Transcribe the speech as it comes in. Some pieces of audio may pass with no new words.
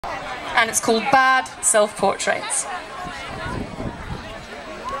and it's called Bad Self-Portraits.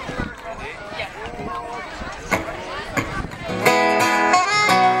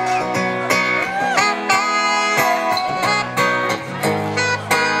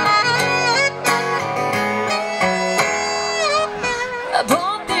 I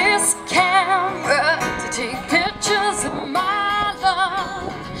bought this camera to take pictures of my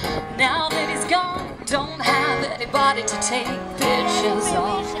love. Now that he's gone, don't have anybody to take pictures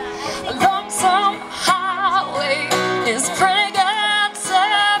of. Along some highway is pretty good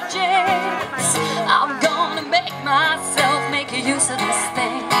subjects. I'm gonna make myself make use of this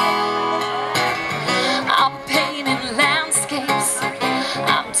thing. I'm painting landscapes,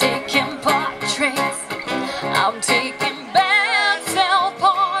 I'm taking portraits, I'm taking bad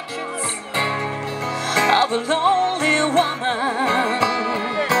self-portraits of a lonely woman.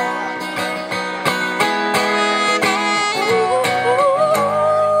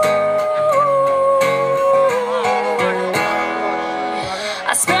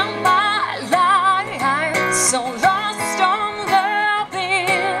 I spent my life so lost on loving.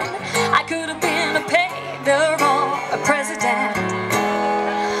 I could have been a painter or a president,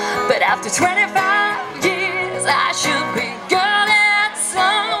 but after 25 years I should be good at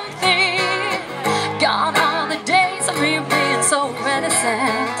something. Gone are the days of me being so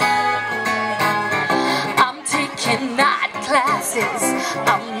reticent. I'm taking night classes,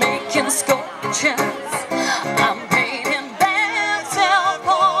 I'm making sculptures, I'm painting bad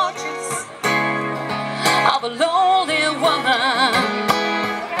self-portraits of a lonely woman.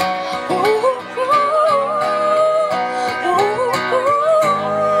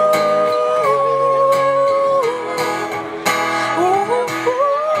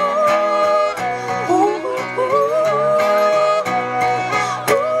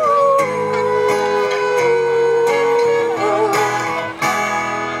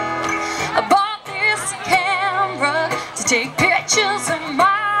 I bought this camera to take pictures of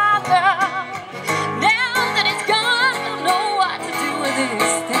my love. Now that it's gone, I don't know what to do with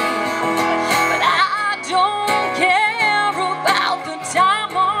this thing. But I don't care about the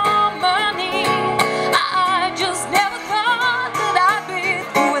time or money. I just never thought that I'd be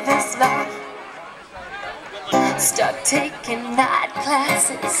through with this love. Start taking night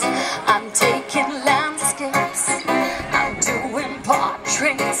classes, I'm taking landscapes, I'm doing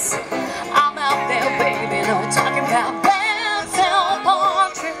portraits. I'm out there, baby, no talking about bad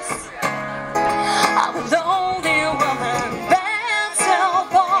self-portraits of a lonely woman. Bad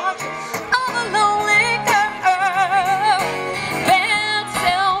self-portraits of a lonely girl. Bad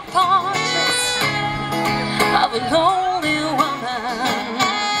self-portraits of a lonely woman.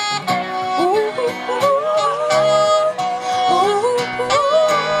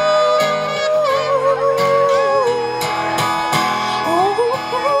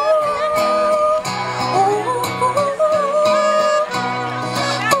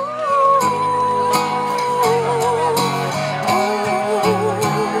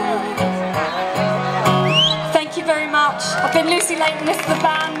 Thank you very much. I've been Lucy Layton, this is the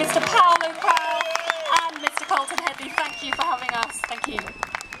band, Mr. Paolo Kralj and Mr. Carlton Headley. Thank you for having us. Thank you.